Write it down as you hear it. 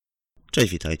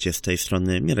Cześć, witajcie, z tej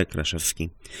strony Mirek Kraszewski.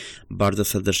 Bardzo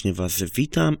serdecznie Was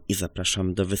witam i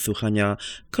zapraszam do wysłuchania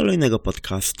kolejnego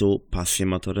podcastu Pasję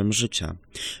motorem życia.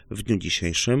 W dniu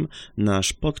dzisiejszym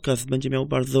nasz podcast będzie miał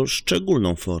bardzo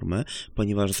szczególną formę,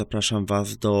 ponieważ zapraszam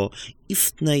Was do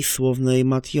istnej Słownej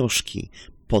Matioszki.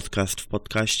 Podcast w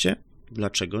podcaście?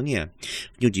 Dlaczego nie?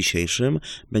 W dniu dzisiejszym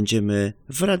będziemy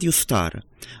w Radiu Star,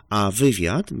 a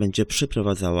wywiad będzie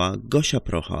przeprowadzała Gosia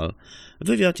Prochal.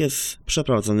 Wywiad jest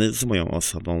przeprowadzony z moją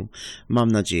osobą.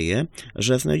 Mam nadzieję,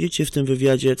 że znajdziecie w tym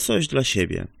wywiadzie coś dla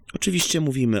siebie. Oczywiście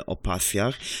mówimy o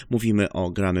pasjach, mówimy o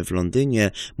Gramy w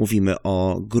Londynie, mówimy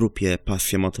o grupie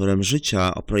Pasja motorem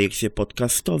życia, o projekcie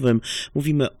podcastowym,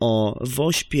 mówimy o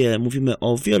WOŚP-ie, mówimy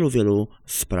o wielu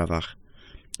sprawach.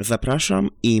 Zapraszam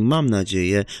i mam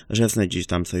nadzieję, że znajdziecie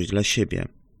tam coś dla siebie.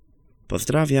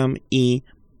 Pozdrawiam i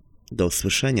do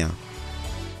usłyszenia.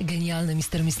 Genialny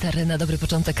mister na dobry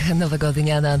początek nowego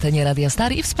dnia na antenie Radia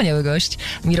Star i wspaniały gość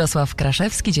Mirosław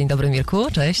Kraszewski. Dzień dobry,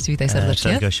 Mirku, cześć, witaj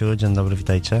serdecznie. Cześć Gosiu, dzień dobry,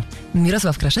 witajcie.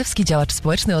 Mirosław Kraszewski, działacz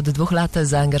społeczny, od 2 lat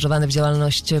zaangażowany w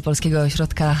działalność Polskiego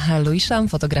Ośrodka Lewisham,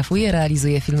 fotografuje,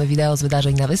 realizuje filmy wideo z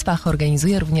wydarzeń na Wyspach,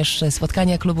 organizuje również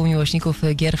spotkania klubu miłośników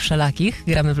gier wszelakich,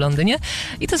 Gramy w Londynie,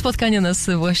 i te spotkania nas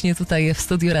właśnie tutaj w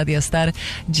studiu Radia Star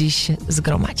dziś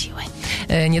zgromadziły.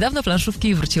 Niedawno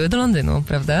planszówki wróciły do Londynu,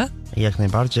 prawda? Jak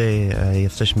najbardziej.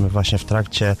 Jesteśmy właśnie w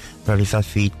trakcie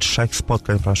realizacji 3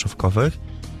 spotkań planszówkowych,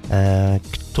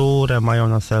 które mają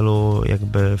na celu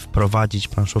jakby wprowadzić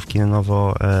planszówki na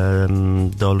nowo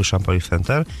do Lewisham Police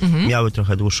Center. Miały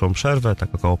trochę dłuższą przerwę,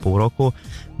 tak około pół roku.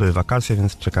 Były wakacje,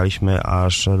 więc czekaliśmy,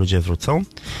 aż ludzie wrócą.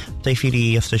 W tej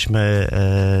chwili jesteśmy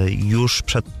już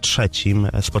przed 3.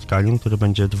 spotkaniem, które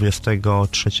będzie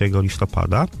 23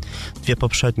 listopada. 2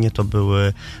 poprzednie to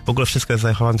były, w ogóle wszystko jest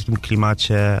zachowane w takim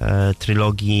klimacie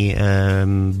trylogii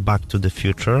Back to the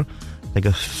Future,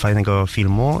 tego fajnego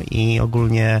filmu, i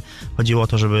ogólnie chodziło o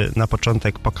to, żeby na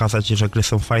początek pokazać, że gry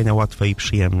są fajne, łatwe i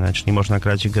przyjemne, czyli można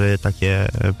grać w gry takie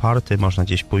party, można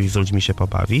gdzieś pójść z ludźmi się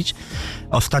pobawić.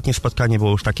 Ostatnie spotkanie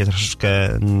było już takie troszeczkę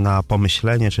na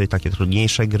pomyślenie, czyli takie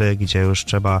trudniejsze gry, gdzie już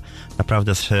trzeba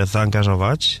naprawdę się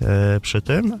zaangażować przy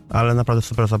tym, ale naprawdę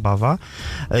super zabawa.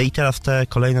 I teraz te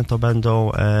kolejne to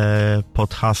będą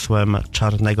pod hasłem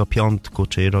Czarnego Piątku,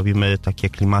 czyli robimy takie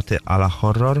klimaty a la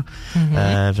horror,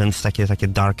 więc takie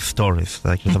dark stories,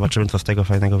 tak? Zobaczymy, co z tego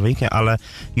fajnego wyniknie, ale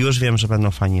już wiem, że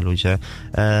będą fajni ludzie.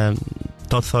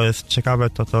 To, co jest ciekawe,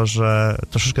 to, że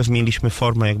troszeczkę zmieniliśmy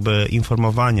formę jakby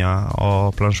informowania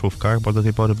o planszówkach, bo do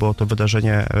tej pory było to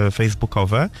wydarzenie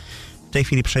facebookowe. W tej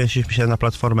chwili przenieśliśmy się na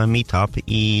platformę Meetup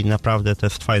i naprawdę to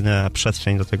jest fajna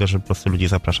przestrzeń do tego, żeby po prostu ludzi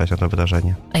zapraszać na to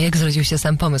wydarzenie. A jak zrodził się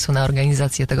sam pomysł na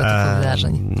organizację tego typu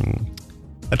wydarzeń?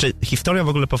 Znaczy, historia w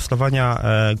ogóle powstawania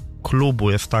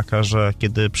klubu jest taka, że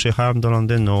kiedy przyjechałem do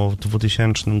Londynu w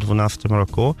 2012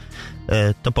 roku,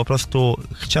 to po prostu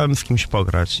chciałem z kimś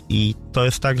pograć i to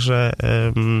jest tak, że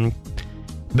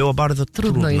było bardzo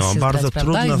trudno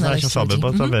znaleźć osoby,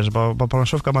 bo to wiesz, bo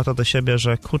planszówka ma to do siebie,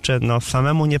 że kurczę, no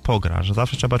samemu nie pogra, że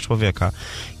zawsze trzeba człowieka.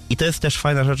 I to jest też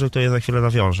fajna rzecz, o której za chwilę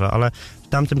nawiążę, ale w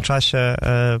tamtym czasie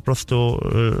po prostu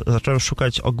zacząłem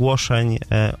szukać ogłoszeń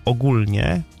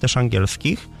ogólnie, też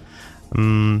angielskich.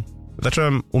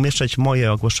 Zacząłem umieszczać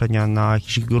moje ogłoszenia na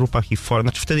jakichś grupach i forach,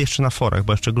 znaczy wtedy jeszcze na forach,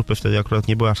 bo jeszcze grupy wtedy akurat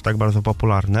nie były aż tak bardzo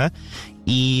popularne,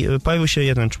 i pojawił się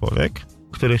jeden człowiek,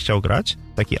 który chciał grać,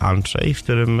 taki Andrzej, w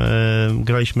którym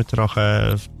graliśmy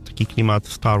trochę w taki klimat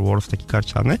Star Wars, taki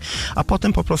karciany, a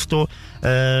potem po prostu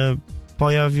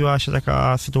pojawiła się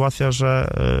taka sytuacja,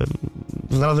 że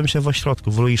znalazłem się w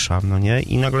ośrodku, w Lewisham, no nie?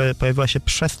 I nagle pojawiła się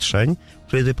przestrzeń,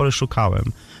 której do tej pory szukałem,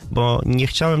 bo nie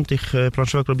chciałem tych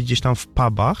planszówek robić gdzieś tam w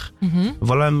pubach.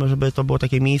 Wolałem, żeby to było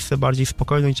takie miejsce bardziej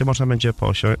spokojne, gdzie można będzie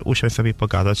usiąść sobie i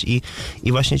pogadać.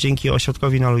 I właśnie dzięki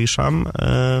ośrodkowi na Lewisham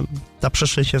ta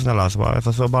przestrzeń się znalazła.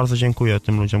 Za to bardzo dziękuję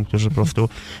tym ludziom, którzy po prostu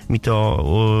mi to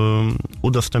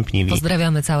udostępnili.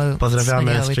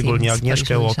 Pozdrawiamy szczególnie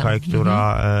Agnieszkę Łokaj,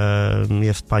 która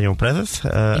jest panią prezes.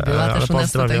 I była też u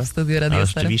nas tutaj w studiu Radia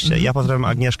Star. Rzeczywiście. Ja pozdrawiam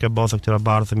Agnieszkę Bozę, która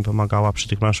bardzo mi pomagała przy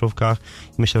tych planszówkach.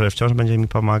 Myślę, że wciąż będzie mi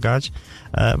pomagać.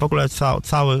 W ogóle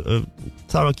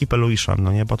całą ekipę Lewisham,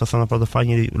 no nie? Bo to są naprawdę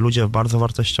fajni ludzie, bardzo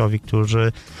wartościowi,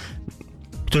 którzy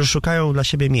szukają dla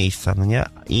siebie miejsca, no nie?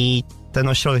 I ten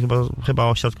ośrodek, chyba o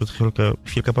ośrodku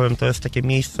chwilkę powiem, to jest takie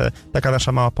miejsce, taka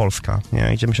nasza mała Polska,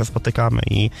 nie? Gdzie my się spotykamy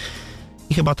i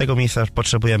chyba tego miejsca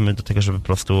potrzebujemy do tego, żeby po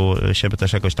prostu siebie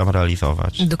też jakoś tam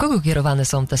realizować. Do kogo kierowane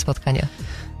są te spotkania?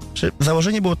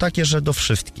 Założenie było takie, że do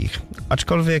wszystkich,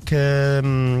 aczkolwiek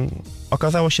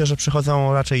okazało się, że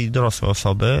przychodzą raczej dorosłe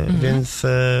osoby, więc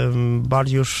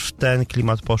bardziej już w ten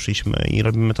klimat poszliśmy i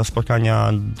robimy te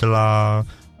spotkania dla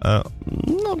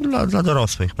dla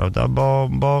dorosłych, prawda,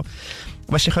 bo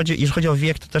właśnie jeżeli chodzi o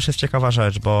wiek, to też jest ciekawa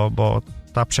rzecz, bo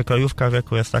ta przekrojówka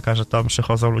wieku jest taka, że tam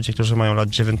przychodzą ludzie, którzy mają lat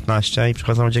 19 i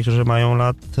przychodzą ludzie, którzy mają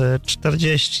lat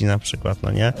 40 na przykład,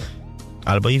 no nie?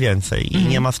 Albo i więcej. I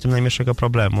nie ma z tym najmniejszego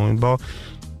problemu, bo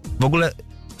w ogóle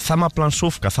sama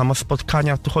planszówka, sama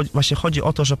spotkania, tu chodzi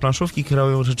o to, że planszówki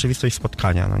kreują rzeczywistość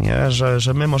spotkania, no nie?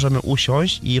 Że my możemy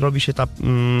usiąść i robi się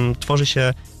tworzy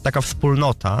się taka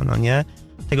wspólnota, no nie?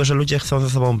 Tego, że ludzie chcą ze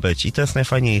sobą być. I to jest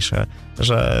najfajniejsze,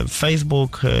 że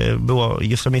Facebook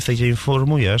jest to miejsce, gdzie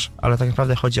informujesz, ale tak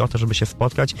naprawdę chodzi o to, żeby się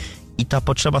spotkać i ta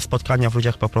potrzeba spotkania w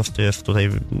ludziach po prostu jest tutaj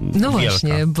No wielka.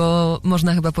 właśnie, bo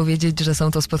można chyba powiedzieć, że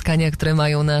są to spotkania, które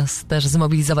mają nas też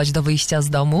zmobilizować do wyjścia z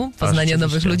domu, poznania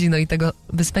nowych ludzi, no i tego,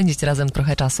 by spędzić razem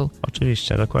trochę czasu.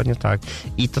 Oczywiście, dokładnie tak.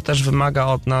 I to też wymaga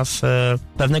od nas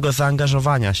pewnego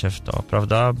zaangażowania się w to,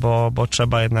 prawda? Bo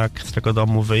trzeba jednak z tego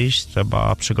domu wyjść,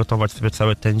 trzeba przygotować sobie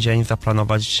cały ten dzień,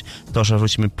 zaplanować to, że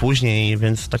wrócimy później,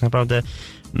 więc tak naprawdę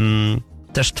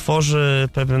też tworzy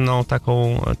pewną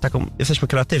taką, jesteśmy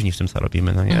kreatywni w tym, co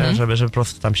robimy, no nie? Żeby po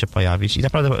prostu tam się pojawić. I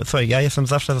naprawdę, słuchaj, ja jestem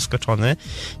zawsze zaskoczony,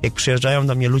 jak przyjeżdżają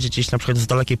do mnie ludzie gdzieś na przykład z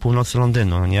dalekiej północy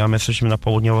Londynu, no nie? A my jesteśmy na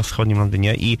południowo-wschodnim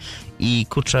Londynie i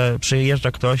kurczę,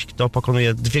 przyjeżdża ktoś, kto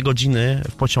pokonuje 2 godziny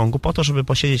w pociągu po to, żeby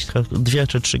posiedzieć 2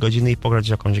 czy 3 godziny i pograć w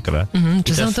jakąś grę.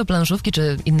 Czy są to planszówki,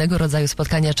 czy innego rodzaju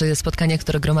spotkania, czy spotkania,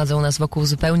 które gromadzą nas wokół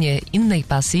zupełnie innej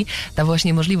pasji? Ta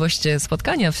właśnie możliwość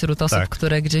spotkania wśród osób,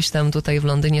 które gdzieś tam tutaj w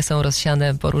Londynie są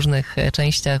rozsiane po różnych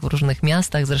częściach, w różnych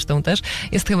miastach zresztą też,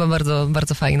 jest chyba bardzo,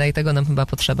 bardzo fajna i tego nam chyba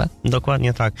potrzeba.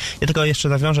 Dokładnie tak. Ja tylko jeszcze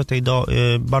nawiążę tej do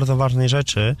bardzo ważnej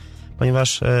rzeczy,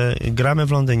 ponieważ gramy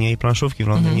w Londynie i planszówki w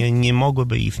Londynie nie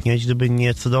mogłyby istnieć, gdyby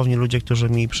nie cudowni ludzie, którzy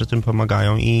mi przy tym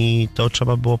pomagają i to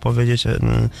trzeba było powiedzieć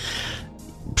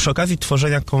przy okazji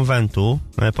tworzenia konwentu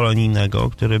polonijnego,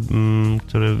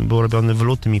 który był robiony w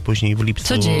lutym i później w lipcu.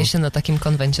 Co dzieje się na takim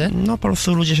konwencie? No po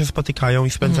prostu ludzie się spotykają i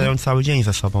spędzają cały dzień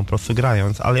ze sobą, po prostu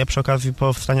grając, ale ja przy okazji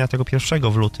powstania tego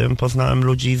pierwszego w lutym poznałem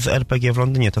ludzi z RPG w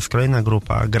Londynie, to jest kolejna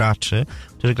grupa graczy,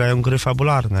 którzy grają gry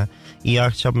fabularne i ja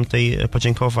chciałbym tutaj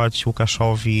podziękować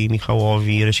Łukaszowi,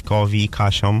 Michałowi, Ryśkowi i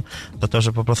Kasiom za to,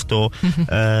 że po prostu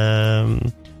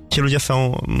ci ludzie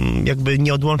są jakby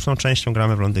nieodłączną częścią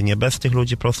gramy w Londynie. Bez tych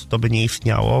ludzi po prostu to by nie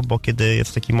istniało, bo kiedy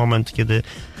jest taki moment, kiedy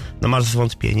masz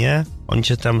zwątpienie, oni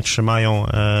cię tam trzymają,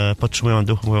 podtrzymują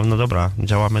duch, mówią, no dobra,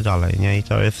 działamy dalej, nie? I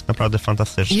to jest naprawdę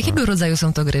fantastyczne. Jakiego rodzaju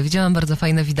są to gry? Widziałam bardzo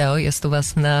fajne wideo, jest u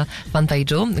was na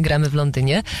fanpage'u, gramy w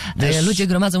Londynie. Ludzie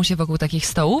gromadzą się wokół takich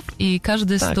stołów i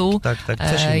każdy stół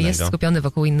jest skupiony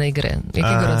wokół innej gry.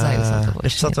 Jakiego rodzaju są to właśnie?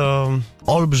 Wiesz co, to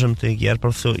olbrzym tych gier, po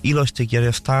prostu ilość tych gier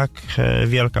jest tak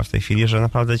wielka w tej chwili, że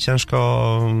naprawdę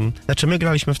ciężko... Znaczy my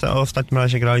graliśmy w ostatnim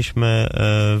razie graliśmy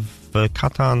w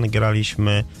Katan,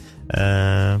 graliśmy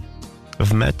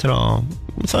w Metro,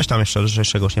 coś tam jeszcze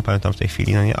lżejszego, już nie pamiętam w tej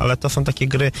chwili, no nie, ale to są takie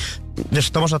gry, wiesz,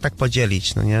 to można tak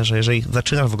podzielić, no nie, że jeżeli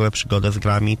zaczynasz w ogóle przygodę z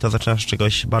grami, to zaczynasz z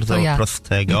czegoś bardzo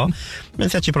prostego,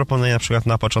 więc ja ci proponuję na przykład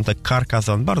na początek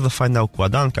Carcassonne, bardzo fajna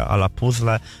układanka a la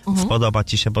puzzle, spodoba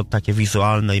ci się, bo takie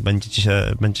wizualne i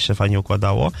będzie się fajnie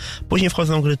układało. Później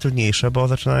wchodzą gry trudniejsze, bo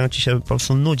zaczynają ci się po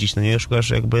prostu nudzić, no nie, szukasz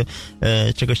jakby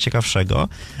czegoś ciekawszego.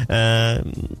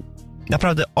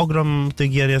 Naprawdę ogrom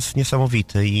tych gier jest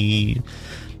niesamowity i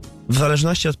w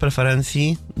zależności od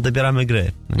preferencji dobieramy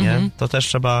gry, nie? To też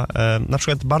trzeba, na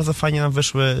przykład bardzo fajnie nam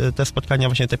wyszły te spotkania,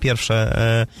 właśnie te pierwsze,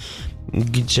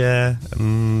 gdzie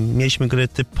mieliśmy gry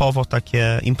typowo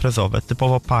takie imprezowe,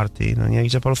 typowo party, no nie?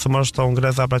 Gdzie po prostu możesz tą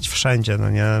grę zabrać wszędzie, no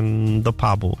nie? Do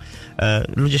pubu.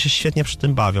 Ludzie się świetnie przy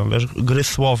tym bawią, wiesz, gry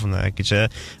słowne, gdzie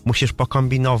musisz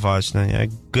pokombinować, no nie?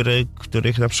 Gry,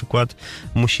 których na przykład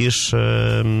musisz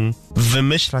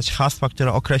wymyślać hasła,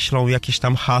 które określą jakieś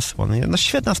tam hasło, no nie? No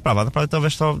świetna sprawa, naprawdę to,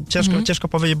 wiesz, to ciężko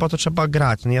powiedzieć, bo to trzeba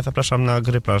grać, no ja zapraszam na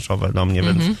gry planszowe do mnie,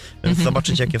 więc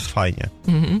zobaczycie, jak jest fajnie.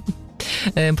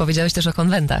 Powiedziałeś też o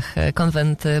konwentach.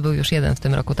 Konwent był już jeden w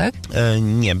tym roku, tak?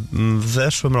 Nie. W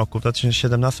zeszłym roku, w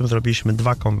 2017 zrobiliśmy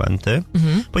 2 konwenty.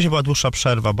 Później była dłuższa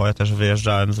przerwa, bo ja też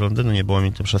wyjeżdżałem z Londynu, nie było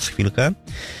mi tu przez chwilkę.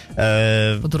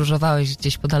 Podróżowałeś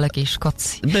gdzieś po dalekiej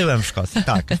Szkocji. Byłem w Szkocji,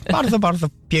 tak. Bardzo, bardzo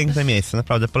piękne miejsce.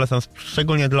 Naprawdę polecam,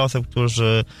 szczególnie dla osób,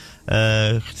 którzy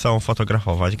chcą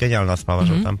fotografować. Genialna sprawa,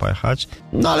 żeby tam pojechać.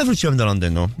 No ale wróciłem do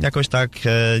Londynu. Jakoś tak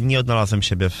nie odnalazłem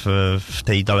siebie w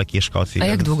tej dalekiej Szkocji. A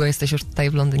jak długo jesteś już tutaj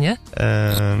w Londynie?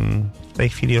 W tej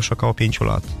chwili już około 5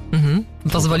 lat.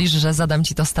 Pozwolisz, że zadam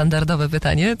ci to standardowe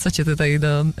pytanie? Co cię tutaj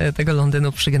do tego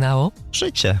Londynu przygnało?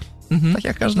 Życie. Tak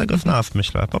jak każdego z nas,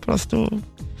 myślę. Po prostu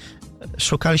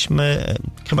szukaliśmy,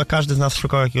 chyba każdy z nas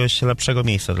szukał jakiegoś lepszego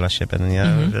miejsca dla siebie, no nie?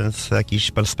 Więc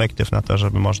jakichś perspektyw na to,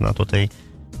 żeby można tutaj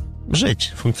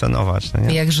żyć, funkcjonować. No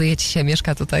nie? Jak żyje ci się,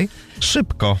 mieszka tutaj?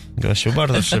 Szybko, Gosiu,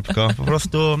 bardzo szybko. Po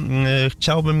prostu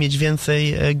chciałbym mieć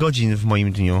więcej godzin w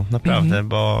moim dniu, naprawdę,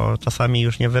 bo czasami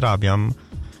już nie wyrabiam.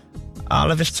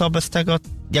 Ale wiesz co, bez tego,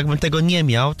 jakbym tego nie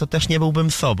miał, to też nie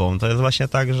byłbym sobą. To jest właśnie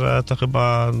tak, że to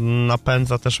chyba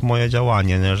napędza też moje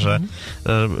działanie, nie? Że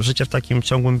życie w takim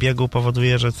ciągłym biegu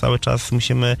powoduje, że cały czas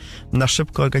musimy na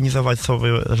szybko organizować sobie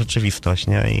rzeczywistość,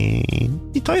 nie?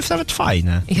 I to jest nawet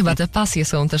fajne. I chyba te pasje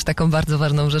są też taką bardzo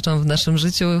ważną rzeczą w naszym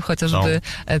życiu, chociażby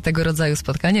tego rodzaju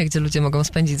spotkania, gdzie ludzie mogą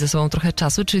spędzić ze sobą trochę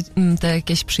czasu. Czy te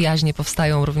jakieś przyjaźnie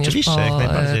powstają również oczywiście,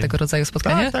 po tego rodzaju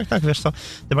spotkaniach? Tak, wiesz co,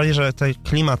 tym bardziej, że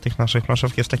klimat tych naszych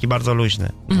planszówek jest taki bardzo luźny,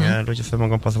 nie? Ludzie sobie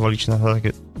mogą pozwolić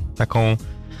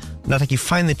na taki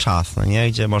fajny czas, no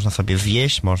nie? Gdzie można sobie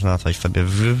zjeść, można coś sobie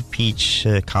wypić,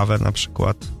 kawę na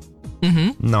przykład.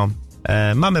 No.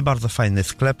 Mamy bardzo fajny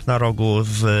sklep na rogu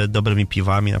z dobrymi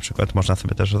piwami, na przykład można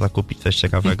sobie też zakupić coś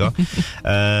ciekawego.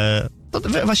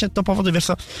 Właśnie to powodu, wiesz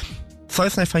co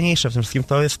jest najfajniejsze w tym wszystkim,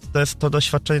 to jest to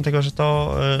doświadczenie tego,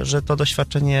 że to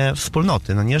doświadczenie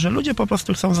wspólnoty, no nie? Że ludzie po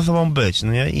prostu chcą ze sobą być,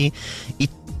 no nie? I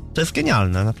to jest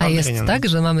genialne, naprawdę. A jest genialne. tak,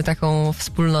 że mamy taką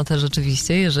wspólnotę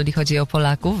rzeczywiście, jeżeli chodzi o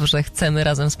Polaków, że chcemy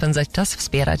razem spędzać czas,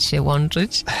 wspierać się,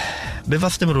 łączyć? Bywa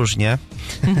z tym różnie.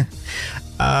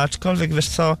 Aczkolwiek, wiesz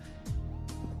co,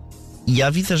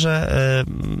 ja widzę, że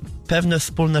pewne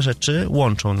wspólne rzeczy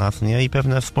łączą nas, nie? I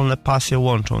pewne wspólne pasje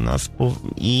łączą nas.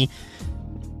 I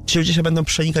ci ludzie się będą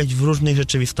przenikać w różnych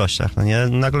rzeczywistościach, no nie?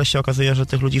 Nagle się okazuje, że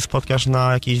tych ludzi spotkasz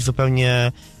na jakiejś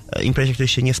zupełnie imprezie, której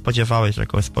się nie spodziewałeś, że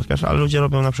kogoś spotkasz, ale ludzie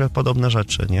robią na przykład podobne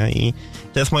rzeczy, nie? I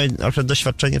to jest moje na przykład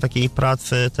doświadczenie takiej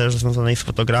pracy też związanej z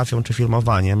fotografią czy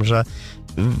filmowaniem, że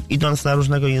idąc na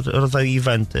różnego rodzaju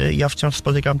eventy, ja wciąż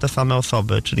spotykam te same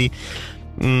osoby, czyli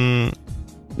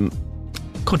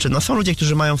są ludzie,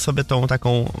 którzy mają w sobie tą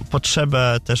taką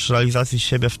potrzebę też realizacji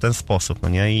siebie w ten sposób, no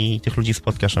nie? I tych ludzi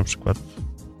spotkasz na przykład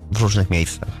w różnych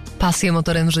miejscach. Pasje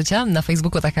motorem życia? Na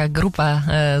Facebooku taka grupa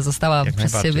została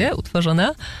przez ciebie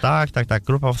utworzona? Tak.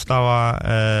 Grupa została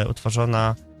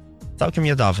utworzona całkiem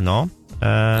niedawno,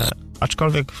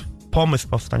 aczkolwiek pomysł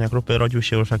powstania grupy rodził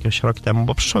się już jakiś rok temu,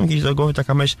 bo przyszła mi gdzieś do głowy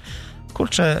taka myśl,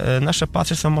 kurczę, nasze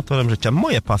pasje są motorem życia,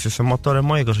 moje pasje są motorem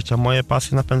mojego życia, moje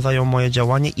pasje napędzają moje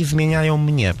działanie i zmieniają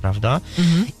mnie, prawda?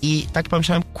 I tak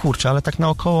pomyślałem, kurczę, ale tak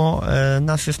naokoło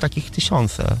nas jest takich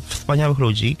tysiące wspaniałych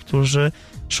ludzi, którzy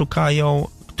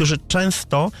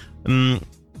często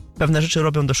pewne rzeczy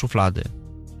robią do szuflady.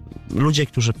 Ludzie,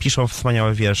 którzy piszą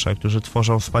wspaniałe wiersze, którzy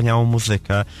tworzą wspaniałą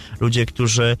muzykę, ludzie,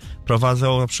 którzy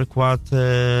prowadzą na przykład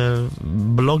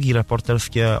blogi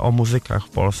reporterskie o muzykach w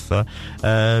Polsce,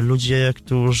 ludzie,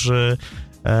 którzy...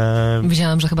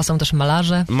 Widziałam, że chyba są też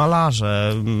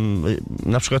malarze.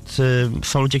 Na przykład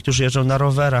są ludzie, którzy jeżdżą na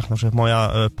rowerach, na przykład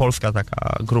moja polska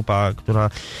taka grupa,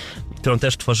 którą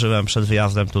też tworzyłem przed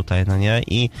wyjazdem tutaj, no nie?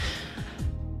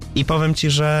 I powiem ci,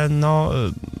 że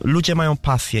ludzie mają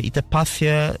pasje i te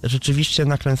pasje rzeczywiście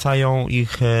nakręcają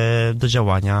ich do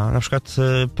działania. Na przykład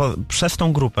przez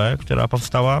tą grupę, która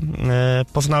powstała,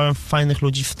 poznałem fajnych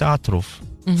ludzi z teatrów.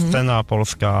 Scena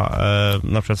polska,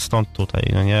 na przykład stąd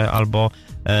tutaj, no nie? Albo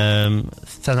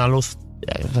scena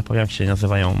zapomniałem, jak się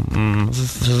nazywają,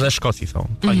 ze Szkocji są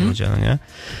fajni ludzie, no nie?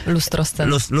 Lustro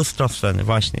sceny. Lustro sceny,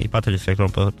 właśnie. I Patrycję, którą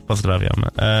pozdrawiam.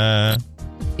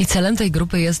 I celem tej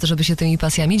grupy jest, żeby się tymi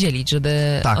pasjami dzielić,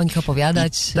 żeby o nich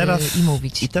opowiadać i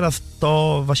mówić. I teraz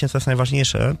to właśnie, co jest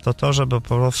najważniejsze, to żeby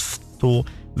po prostu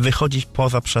wychodzić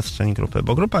poza przestrzeń grupy,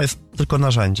 bo grupa jest tylko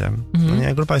narzędziem. No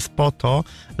nie? Grupa jest po to,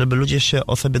 żeby ludzie się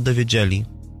o sobie dowiedzieli.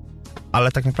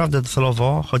 Ale tak naprawdę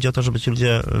docelowo chodzi o to, żeby ci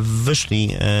ludzie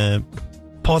wyszli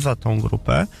poza tą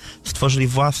grupę, stworzyli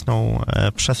własną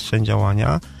przestrzeń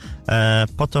działania,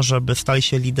 po to, żeby stali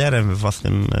się liderem we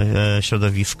własnym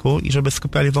środowisku i żeby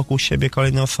skupiali wokół siebie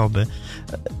kolejne osoby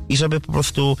i żeby po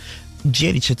prostu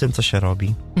dzielić się tym, co się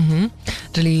robi.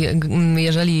 Czyli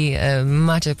jeżeli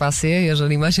macie pasję,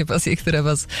 która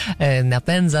was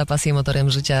napędza, pasję motorem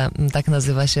życia, tak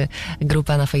nazywa się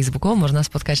grupa na Facebooku, można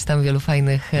spotkać tam wielu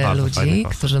fajnych ludzi,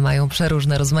 którzy mają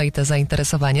przeróżne, rozmaite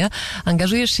zainteresowania.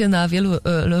 Angażujesz się na wielu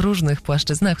różnych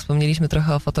płaszczyznach. Wspomnieliśmy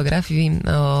trochę o fotografii,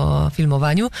 o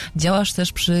filmowaniu. Działasz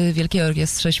też przy Wielkiej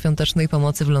Orkiestrze Świątecznej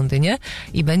Pomocy w Londynie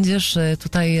i będziesz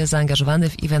tutaj zaangażowany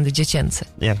w event dziecięcy.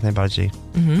 Jak najbardziej.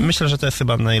 Myślę, że to jest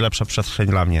chyba najlepsza przestrzeń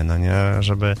dla mnie, no nie?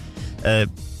 Żeby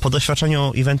po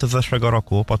doświadczeniu eventu z zeszłego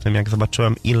roku, po tym jak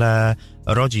zobaczyłem, ile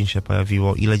rodzin się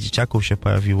pojawiło, ile dzieciaków się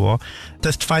pojawiło, to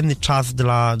jest fajny czas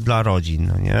dla rodzin,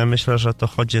 no nie? Myślę, że to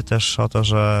chodzi też o to,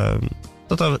 że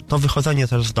to wychodzenie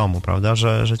też z domu, prawda?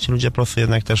 Że ci ludzie po prostu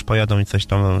jednak też pojadą i coś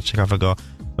tam ciekawego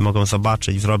mogą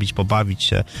zobaczyć, zrobić, pobawić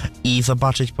się i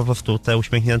zobaczyć po prostu te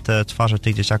uśmiechnięte twarze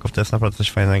tych dzieciaków, to jest naprawdę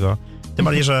coś fajnego. Tym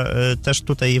bardziej, że też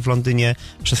tutaj w Londynie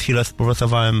przez chwilę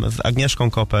współpracowałem z Agnieszką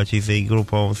Kopeć i z jej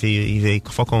grupą, z jej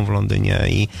kwoką w Londynie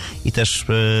i też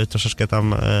troszeczkę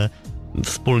tam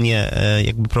wspólnie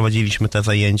jakby prowadziliśmy te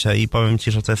zajęcia i powiem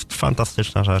Ci, że to jest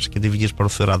fantastyczna rzecz, kiedy widzisz po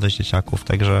prostu radość dzieciaków,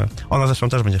 także ona zresztą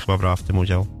też będzie chyba brała w tym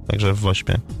udział, także w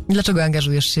Wośpie. Dlaczego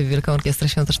angażujesz się w Wielką Orkiestrę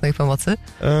Świątecznej Pomocy?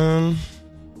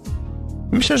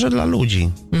 Myślę, że dla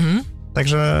ludzi. Mhm.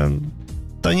 Także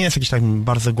to nie jest jakieś tak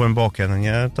bardzo głębokie, no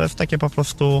nie? To jest takie po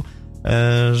prostu,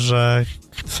 że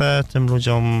chcę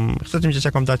tym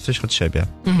dzieciakom dać coś od siebie,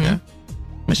 nie?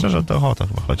 Myślę, że to o to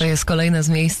chyba chodzi. To jest kolejne z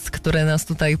miejsc, które nas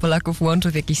tutaj, Polaków,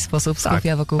 łączy w jakiś sposób,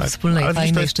 skupia wokół wspólnej,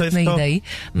 fajnej, szczytnej idei.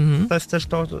 To jest też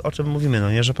to, o czym mówimy,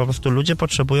 no nie? Że po prostu ludzie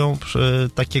potrzebują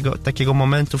takiego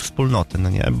momentu wspólnoty, no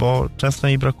nie? Bo często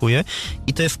jej brakuje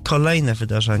i to jest kolejne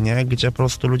wydarzenie, gdzie po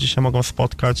prostu ludzie się mogą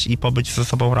spotkać i pobyć ze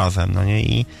sobą razem, no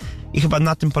nie? I chyba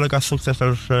na tym polega sukces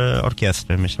też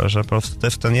orkiestry. Myślę, że po prostu to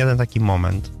jest ten jeden taki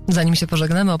moment. Zanim się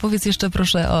pożegnamy, opowiedz jeszcze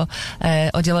proszę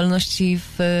o działalności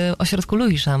w ośrodku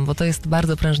Lewisham, bo to jest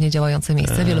bardzo prężnie działające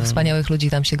miejsce. Wielu wspaniałych ludzi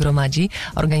tam się gromadzi.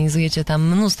 Organizujecie tam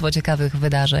mnóstwo ciekawych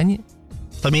wydarzeń.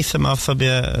 To miejsce ma w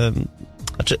sobie...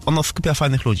 ono skupia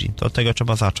fajnych ludzi, to od tego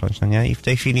trzeba zacząć, no nie? I w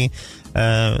tej chwili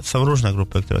są różne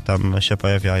grupy, które tam się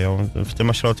pojawiają. W tym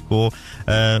ośrodku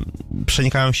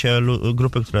przenikają się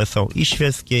grupy, które są i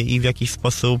świeckie, i w jakiś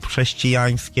sposób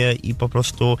chrześcijańskie i po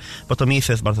prostu, bo to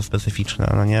miejsce jest bardzo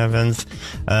specyficzne, no nie? Więc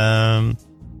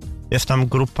jest tam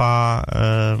grupa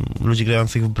ludzi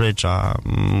grających w brydża,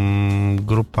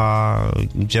 grupa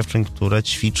dziewczyn, które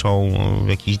ćwiczą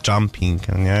jakiś jumping,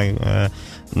 no nie?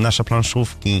 Nasze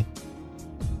planszówki.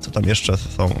 Co tam jeszcze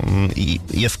są? I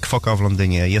jest kwoka w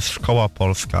Londynie, jest szkoła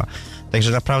polska.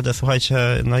 Także naprawdę, słuchajcie,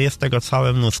 no jest tego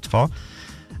całe mnóstwo,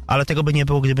 ale tego by nie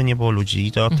było, gdyby nie było ludzi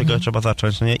i to od tego trzeba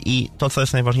zacząć. No nie? I to, co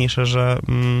jest najważniejsze, że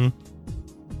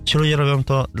ci ludzie robią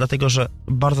to dlatego, że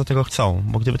bardzo tego chcą,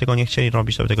 bo gdyby tego nie chcieli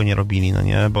robić, to by tego nie robili, no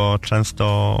nie? Bo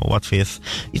często łatwiej jest...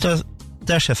 I to jest,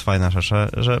 też jest fajna rzecz,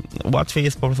 że łatwiej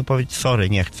jest po prostu powiedzieć sorry,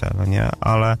 nie chcę, no nie?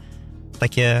 Ale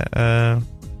takie...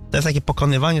 To jest takie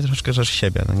pokonywanie troszeczkę też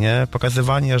siebie, no nie?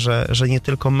 Pokazywanie, że nie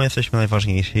tylko my jesteśmy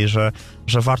najważniejsi,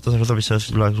 że warto też zrobić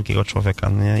coś dla drugiego człowieka,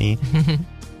 no nie?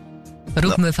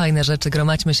 Róbmy fajne rzeczy,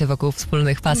 gromadźmy się wokół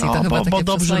wspólnych pasji. To chyba takie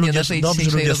przesłanie naszej dzisiejszej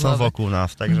dobrzy ludzie rozmowy. są wokół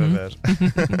nas, także wiesz.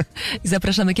 I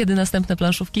zapraszamy, kiedy następne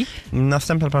planszówki?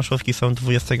 Następne planszówki są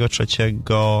 23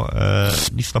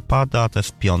 listopada, to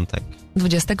jest piątek.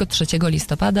 23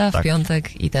 listopada w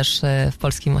piątek i też w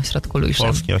Polskim Ośrodku Lewisham.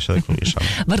 Polski Ośrodek Lewisham.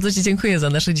 Bardzo Ci dziękuję za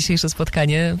nasze dzisiejsze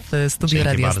spotkanie w studiu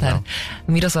Radio Star.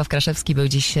 Mirosław Kraszewski był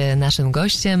dziś naszym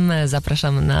gościem.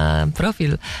 Zapraszam na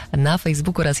profil na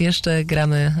Facebooku. Raz jeszcze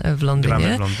gramy w Londynie.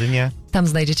 Gramy w Londynie. Tam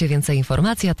znajdziecie więcej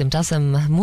informacji, a tymczasem